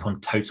phone's like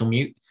on total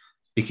mute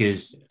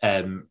because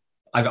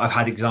I've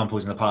had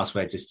examples in the past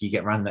where just you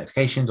get random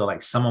notifications or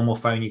like someone will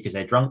phone you because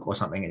they're drunk or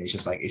something. And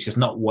it's just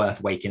not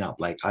worth waking up.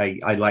 Like I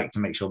like to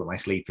make sure that my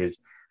sleep is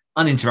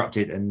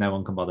uninterrupted and no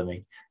one can bother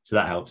me. So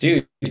that helps.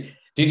 Dude,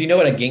 you know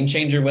what a game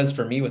changer was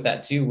for me with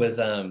that too was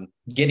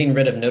getting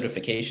rid of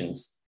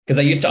notifications. Because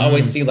I used to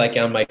always see like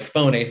on my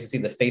phone, I used to see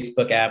the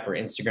Facebook app or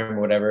Instagram or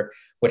whatever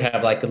would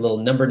have like a little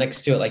number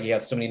next to it. Like you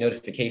have so many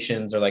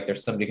notifications or like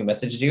there's somebody who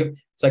messaged you.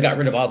 So I got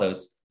rid of all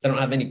those. So I don't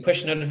have any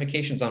push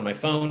notifications on my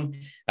phone.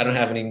 I don't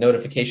have any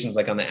notifications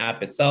like on the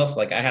app itself.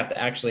 Like I have to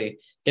actually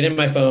get in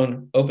my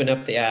phone, open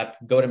up the app,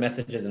 go to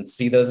messages and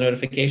see those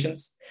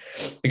notifications.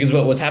 Because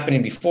what was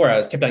happening before, I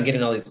was kept on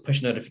getting all these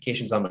push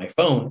notifications on my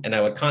phone, and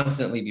I would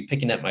constantly be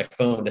picking up my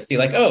phone to see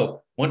like,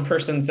 oh, one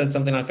person said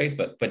something on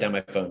Facebook, put down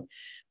my phone,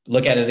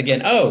 look at it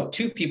again. Oh,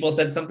 two people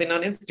said something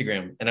on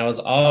Instagram, and I was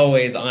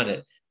always on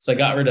it. So I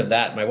got rid of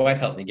that. My wife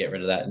helped me get rid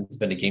of that, and it's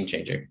been a game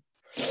changer.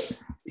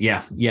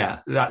 Yeah,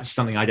 that's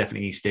something I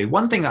definitely need to do.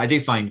 One thing that I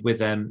do find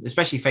with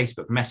especially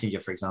Facebook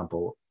Messenger, for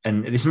example,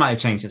 and this might have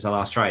changed since I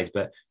last tried,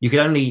 but you could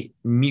only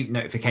mute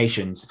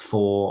notifications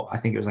for, I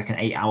think it was like an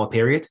 8-hour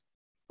period,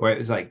 where it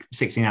was like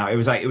 16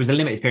 hours. It was a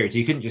limited period. So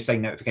you couldn't just say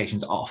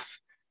notifications off.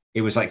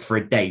 It was like for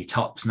a day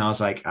tops. And I was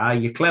like,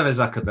 you're clever,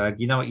 Zuckerberg.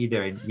 You know what you're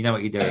doing.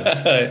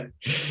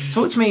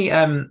 Talk to me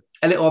a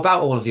little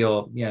about all of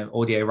your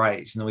audio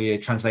rights and all your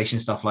translation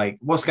stuff. Like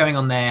what's going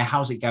on there?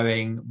 How's it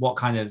going? What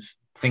kind of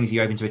things are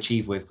you hoping to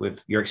achieve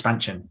with your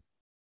expansion?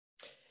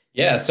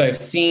 Yeah, so I've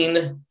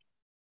seen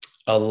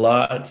a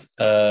lot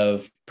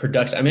of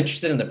production. I'm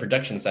interested in the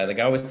production side. Like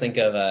I always think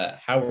of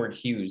Howard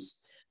Hughes.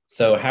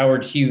 So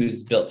Howard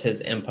Hughes built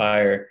his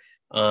empire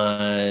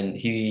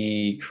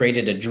he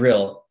created a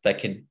drill that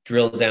could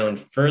drill down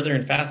further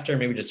and faster,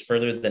 maybe just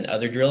further than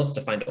other drills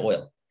to find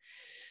oil.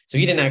 So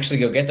he didn't actually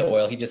go get the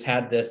oil. He just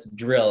had this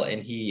drill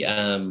and he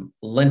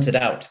rented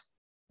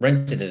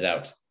it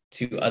out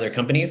to other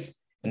companies,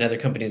 and other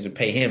companies would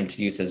pay him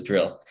to use his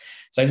drill.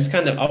 So I just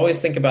kind of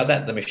always think about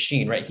that, the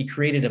machine, right? He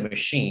created a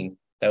machine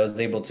that was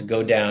able to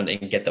go down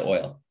and get the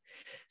oil.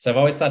 So I've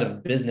always thought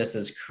of business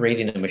as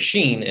creating a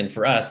machine. And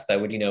for us,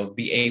 that would,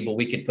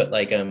 we could put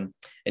like an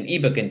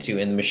ebook into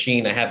in the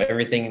machine. I have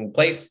everything in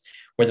place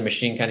where the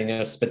machine kind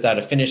of, spits out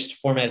a finished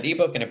formatted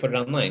ebook and I put it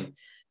online.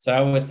 So I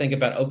always think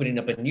about opening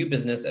up a new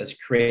business as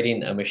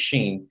creating a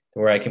machine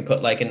where I can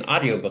put like an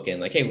audiobook in,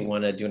 like, hey, we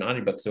want to do an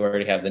audiobook. So we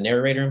already have the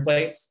narrator in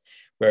place.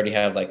 We already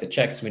have like the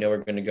checks. We know we're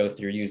going to go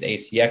through, use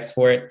ACX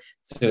for it.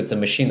 So it's a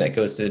machine that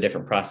goes through a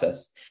different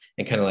process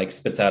and kind of like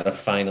spits out a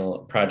final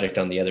project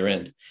on the other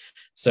end.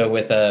 So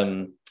with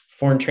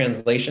foreign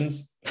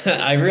translations,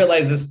 I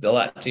realize this a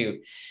lot too,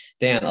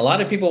 Dan. A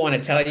lot of people want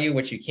to tell you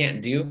what you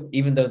can't do,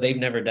 even though they've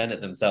never done it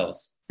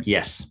themselves.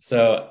 Yes.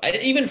 So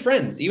even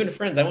friends,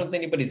 I won't say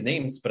anybody's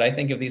names, but I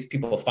think of these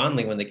people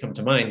fondly when they come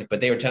to mind. But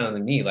they were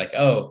telling me like,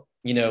 oh,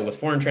 with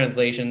foreign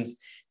translations,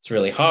 it's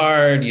really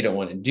hard. You don't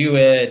want to do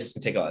it. It's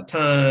going to take a lot of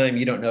time.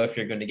 You don't know if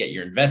you're going to get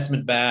your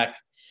investment back.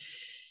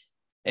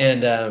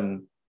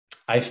 And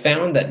I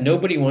found that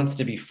nobody wants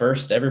to be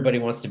first. Everybody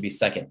wants to be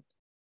second.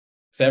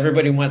 So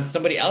everybody wants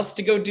somebody else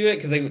to go do it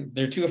because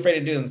they're too afraid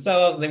to do it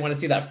themselves. And they want to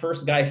see that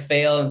first guy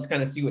fail and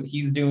kind of see what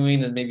he's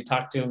doing and maybe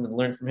talk to him and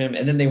learn from him.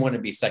 And then they want to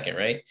be second,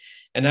 right?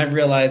 And I've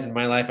realized in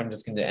my life, I'm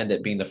just going to end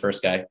up being the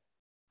first guy.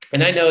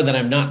 And I know that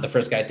I'm not the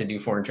first guy to do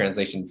foreign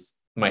translations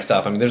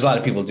myself. I mean, there's a lot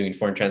of people doing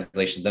foreign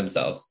translations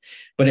themselves.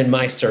 But in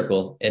my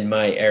circle, in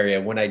my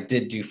area, when I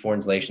did do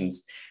foreign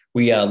translations,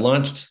 we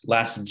launched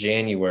last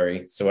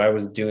January. So I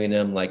was doing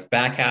them like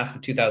back half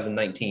of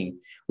 2019.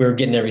 We were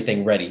getting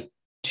everything ready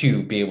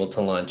to be able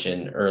to launch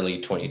in early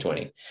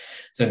 2020.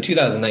 So in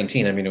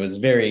 2019, I mean, it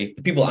was the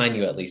people I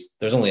knew, at least,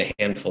 there's only a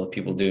handful of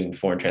people doing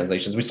foreign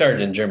translations. We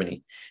started in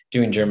Germany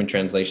doing German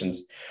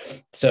translations.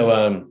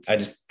 So I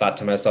just thought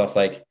to myself,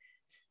 like,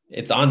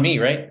 it's on me,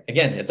 right?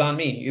 Again, it's on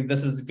me.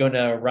 This is going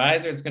to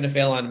rise or it's going to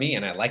fail on me.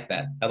 And I like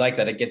that.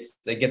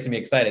 It gets me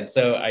excited.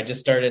 So I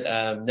just started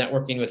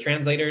networking with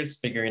translators,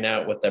 figuring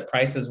out what the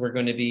prices were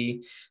going to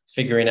be,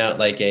 figuring out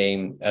like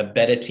a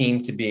beta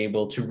team to be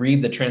able to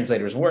read the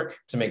translator's work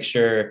to make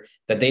sure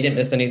that they didn't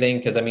miss anything.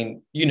 Because I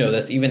mean,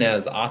 this, even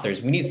as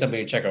authors, we need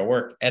somebody to check our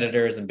work,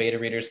 editors and beta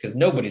readers, because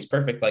nobody's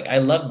perfect. Like I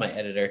love my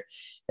editor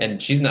and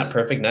she's not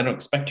perfect and I don't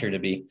expect her to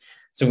be.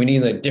 So we need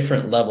like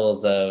different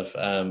levels of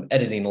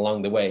editing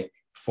along the way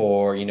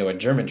for, a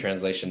German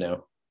translation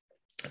now.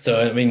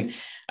 So, I mean,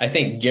 I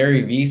think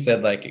Gary Vee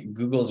said like,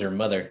 Google's your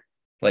mother,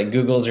 like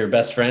Google's your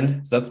best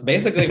friend. So that's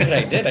basically what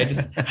I did. I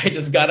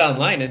just got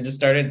online and just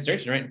started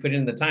searching, right? And put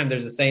in the time.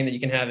 There's a saying that you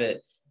can have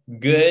it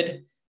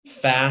good,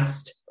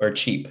 fast, or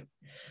cheap.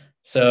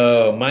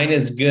 So mine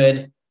is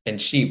good and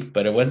cheap,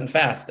 but it wasn't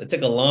fast. It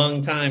took a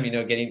long time,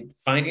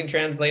 finding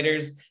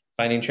translators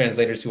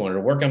who wanted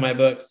to work on my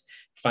books,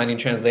 finding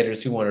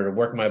translators who wanted to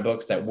work my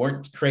books that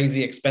weren't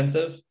crazy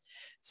expensive.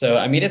 So,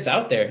 I mean, it's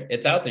out there.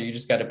 You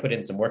just got to put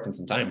in some work and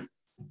some time.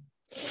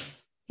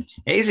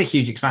 It is a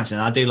huge expansion.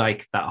 I do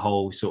like that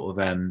whole sort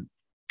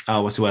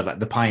of, what's the word? Like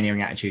the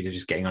pioneering attitude of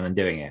just getting on and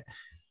doing it.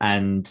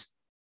 And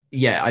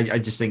yeah, I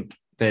just think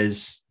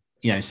there's,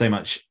 so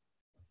much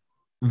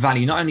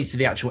value, not only to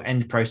the actual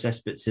end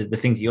process, but to the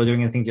things that you're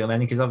doing and the things you're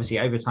learning. Because obviously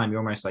over time,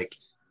 you're almost like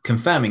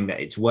confirming that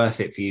it's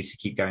worth it for you to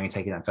keep going and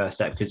taking that first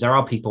step. Because there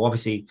are people,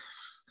 obviously,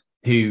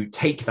 who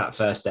take that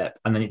first step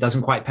and then it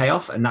doesn't quite pay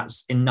off, and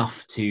that's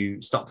enough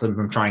to stop them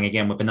from trying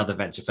again with another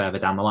venture further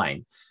down the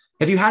line.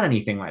 Have you had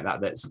anything like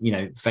that that's,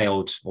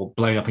 failed or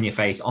blown up in your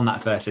face on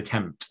that first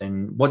attempt?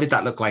 And what did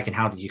that look like, and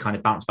how did you kind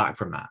of bounce back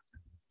from that?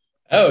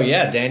 Oh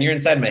yeah, Dan, you're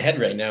inside my head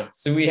right now.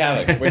 So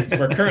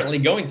we're currently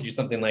going through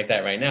something like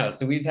that right now.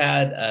 So we've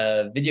had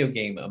a video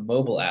game, a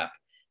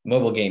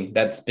mobile game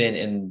that's been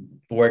in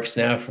works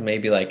now for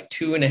maybe like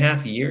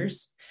 2.5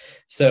 years.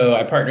 So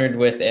I partnered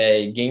with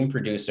a game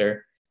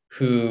producer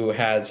who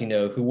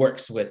who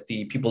works with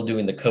the people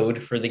doing the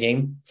code for the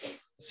game.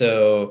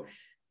 So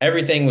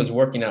everything was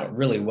working out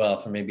really well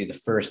for maybe the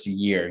first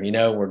year.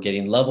 We're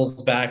getting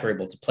levels back. We're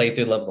able to play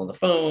through levels on the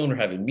phone. We're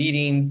having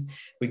meetings.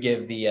 We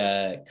give the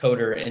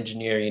coder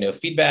engineer,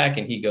 feedback,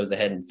 and he goes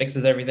ahead and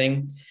fixes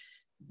everything.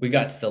 We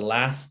got to the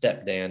last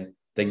step, Dan.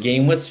 The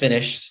game was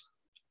finished.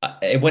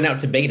 It went out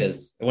to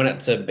betas.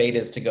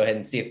 To go ahead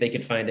and see if they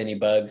could find any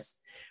bugs.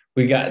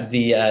 We got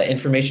the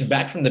information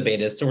back from the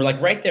betas. So we're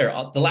like right there.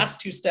 The last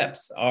two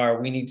steps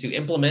are we need to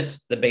implement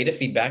the beta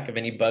feedback of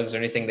any bugs or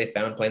anything they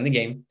found playing the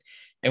game.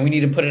 And we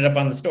need to put it up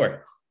on the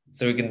store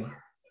so we can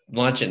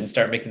launch it and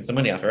start making some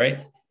money off it, right?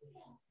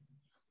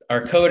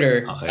 Our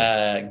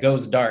coder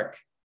goes dark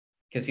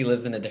because he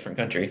lives in a different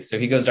country. So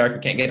he goes dark. We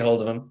can't get a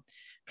hold of him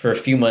for a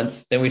few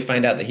months. Then we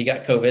find out that he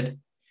got COVID,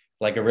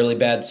 like a really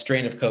bad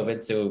strain of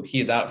COVID. So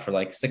he's out for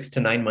like 6 to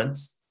 9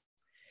 months.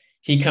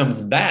 He comes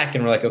back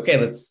and we're like, okay,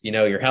 let's,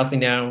 you're healthy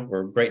now.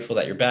 We're grateful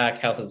that you're back.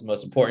 Health is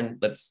most important.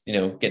 Let's,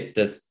 get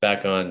this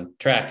back on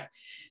track.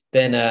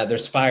 Then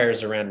there's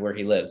fires around where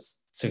he lives.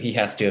 So he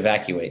has to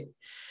evacuate.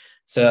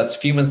 So that's a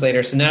few months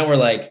later. So now we're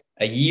like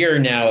a year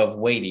now of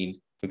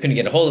waiting. We couldn't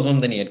get a hold of him.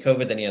 Then he had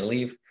COVID. Then he had to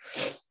leave.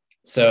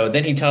 So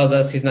then he tells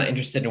us he's not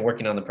interested in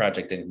working on the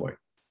project anymore.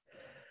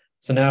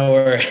 So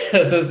now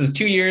so this is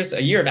 2 years,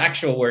 a year of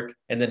actual work,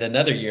 and then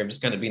another year of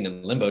just kind of being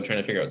in limbo, trying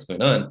to figure out what's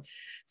going on.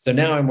 So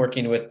now I'm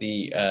working with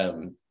the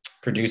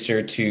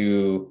producer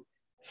to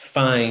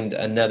find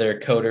another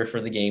coder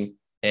for the game.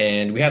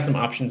 And we have some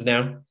options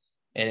now,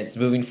 and it's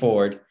moving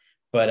forward.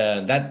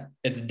 But that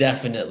it's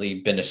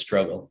definitely been a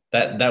struggle.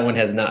 That one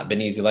has not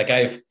been easy. Like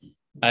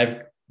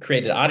I've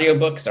created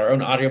audiobooks, our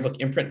own audiobook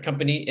imprint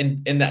company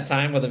in that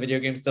time while the video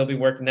game still be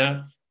working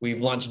out. We've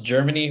launched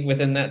Germany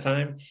within that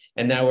time.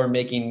 And now we're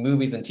making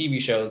movies and TV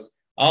shows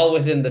all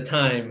within the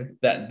time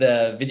that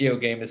the video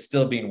game is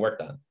still being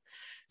worked on.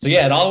 So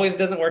yeah, it always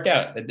doesn't work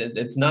out.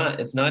 It's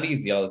not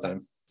easy all the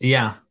time.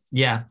 Yeah.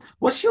 Yeah.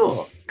 What's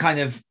your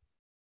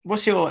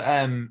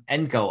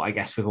end goal, I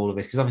guess, with all of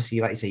this? Because obviously,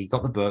 like you say, you've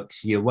got the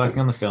books, you're working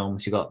on the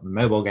films, you've got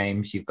mobile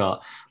games, you've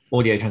got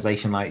audio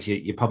translation rights,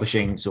 you're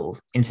publishing sort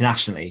of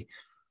internationally.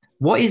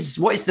 What is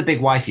the big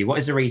why for you? What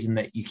is the reason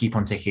that you keep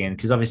on ticking?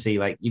 Because obviously,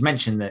 like you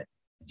mentioned that,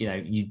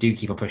 you do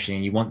keep on pushing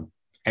and you want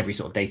every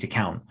sort of day to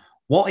count.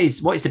 What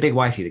is the big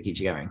why for you that keeps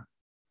you going?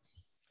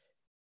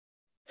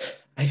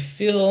 I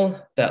feel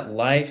that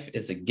life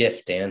is a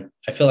gift, Dan.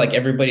 I feel like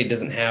everybody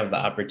doesn't have the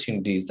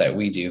opportunities that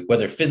we do,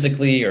 whether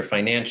physically or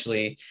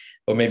financially,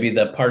 or maybe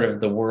the part of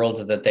the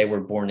world that they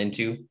were born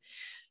into.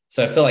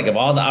 So I feel like of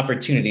all the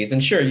opportunities,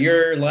 and sure,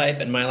 your life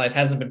and my life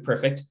hasn't been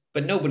perfect,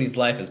 but nobody's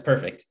life is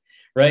perfect,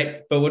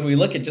 right? But when we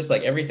look at just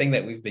like everything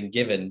that we've been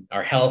given,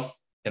 our health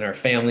and our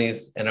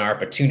families and our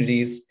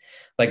opportunities,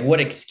 like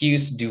what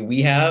excuse do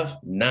we have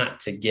not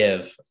to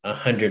give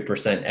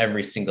 100%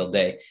 every single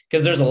day?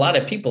 Because there's a lot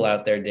of people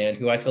out there, Dan,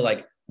 who I feel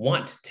like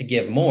want to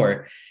give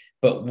more,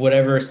 but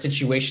whatever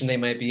situation they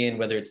might be in,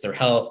 whether it's their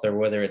health or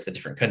whether it's a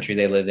different country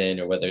they live in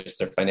or whether it's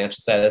their financial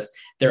status,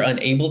 they're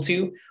unable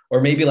to,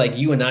 or maybe like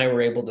you and I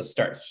were able to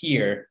start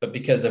here, but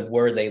because of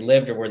where they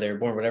lived or where they were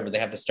born, whatever, they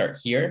have to start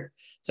here.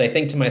 So I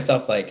think to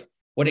myself, like,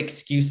 what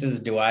excuses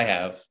do I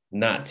have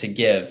not to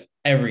give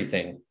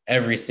everything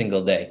every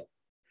single day?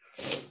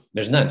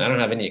 There's none. I don't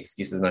have any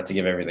excuses not to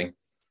give everything.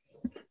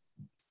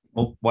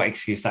 Well, what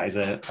excuse? That is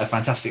a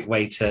fantastic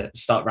way to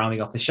start rounding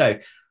off the show.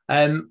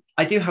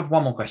 I do have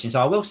one more question.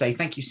 So I will say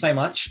thank you so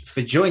much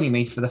for joining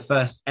me for the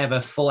first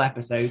ever full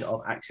episode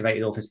of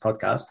Activated Authors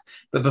Podcast.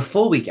 But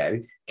before we go,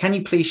 can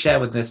you please share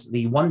with us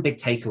the one big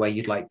takeaway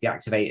you'd like the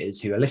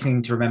activators who are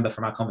listening to remember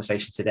from our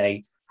conversation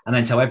today, and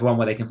then tell everyone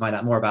where they can find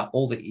out more about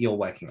all that you're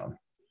working on?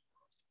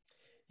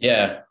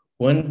 Yeah.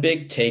 One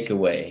big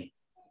takeaway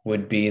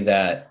would be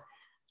that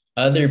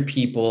other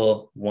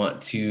people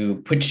want to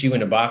put you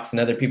in a box and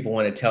other people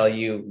want to tell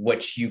you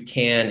what you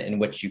can and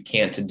what you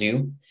can't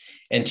do.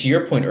 And to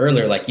your point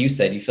earlier, like you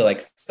said, you feel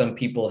like some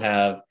people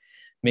have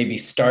maybe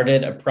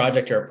started a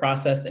project or a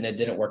process and it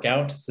didn't work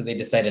out. So they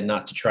decided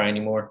not to try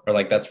anymore, or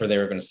like that's where they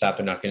were going to stop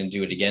and not going to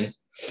do it again.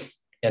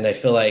 And I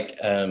feel like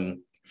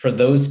for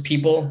those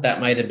people,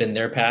 that might have been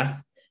their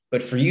path.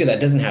 But for you,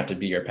 that doesn't have to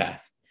be your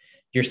path.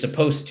 You're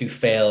supposed to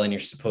fail and you're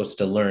supposed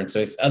to learn. So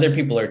if other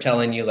people are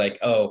telling you like,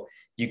 oh,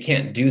 you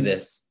can't do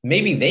this,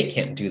 maybe they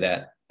can't do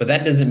that, but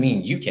that doesn't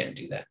mean you can't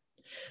do that.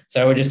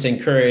 So I would just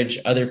encourage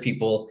other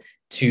people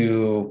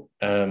to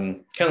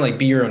kind of like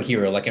be your own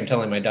hero. Like I'm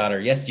telling my daughter,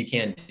 yes, you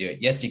can do it.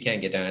 Yes, you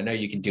can get down. I know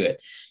you can do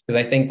it.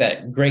 Because I think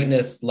that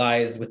greatness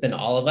lies within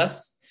all of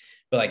us,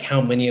 but like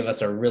how many of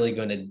us are really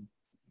going to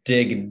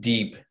dig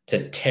deep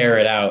to tear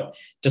it out.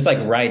 Just like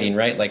writing,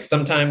 right? Like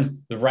sometimes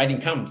the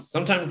writing comes,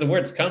 sometimes the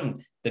words come.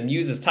 The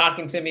muse is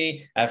talking to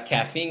me. I have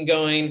caffeine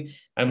going.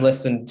 I'm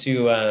listening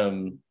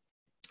to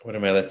what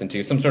am I listening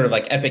to? Some sort of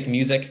like epic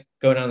music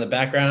going on in the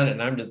background,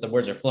 and the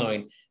words are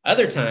flowing.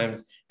 Other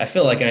times I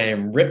feel like I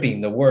am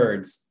ripping the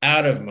words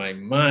out of my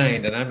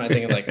mind, and I'm not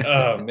thinking like,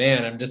 oh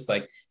man, I'm just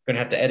like going to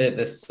have to edit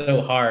this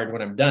so hard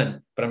when I'm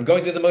done, but I'm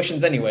going through the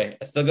motions anyway.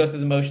 I still go through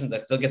the motions. I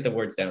still get the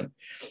words down.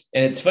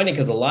 And it's funny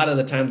because a lot of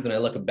the times when I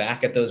look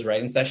back at those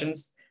writing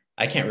sessions,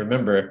 I can't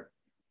remember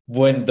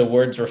when the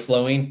words were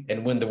flowing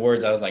and when the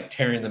words, I was like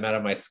tearing them out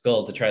of my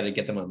skull to try to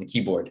get them on the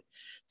keyboard.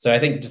 So I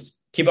think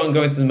just keep on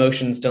going through the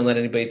motions. Don't let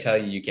anybody tell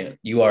you you can't.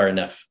 You are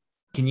enough.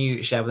 Can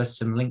you share with us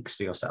some links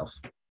for yourself?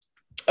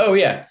 Oh,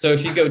 yeah. So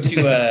if you go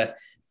to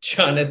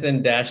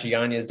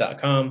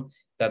jonathan-yanez.com,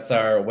 that's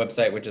our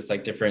website, which is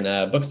like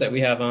different books that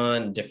we have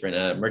on,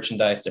 different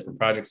merchandise, different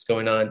projects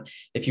going on.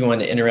 If you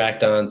want to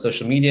interact on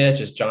social media,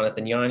 just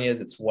Jonathan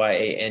Yanez. It's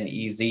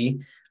YANEZ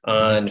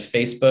on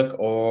Facebook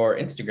or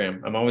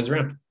Instagram. I'm always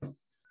around.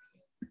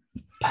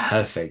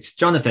 Perfect.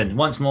 Jonathan,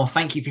 once more,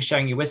 thank you for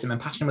sharing your wisdom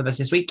and passion with us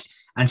this week.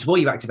 And to all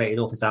you activated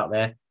authors out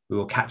there, we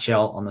will catch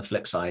y'all on the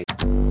flip side.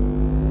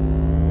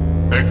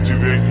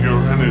 Activate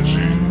your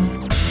energy.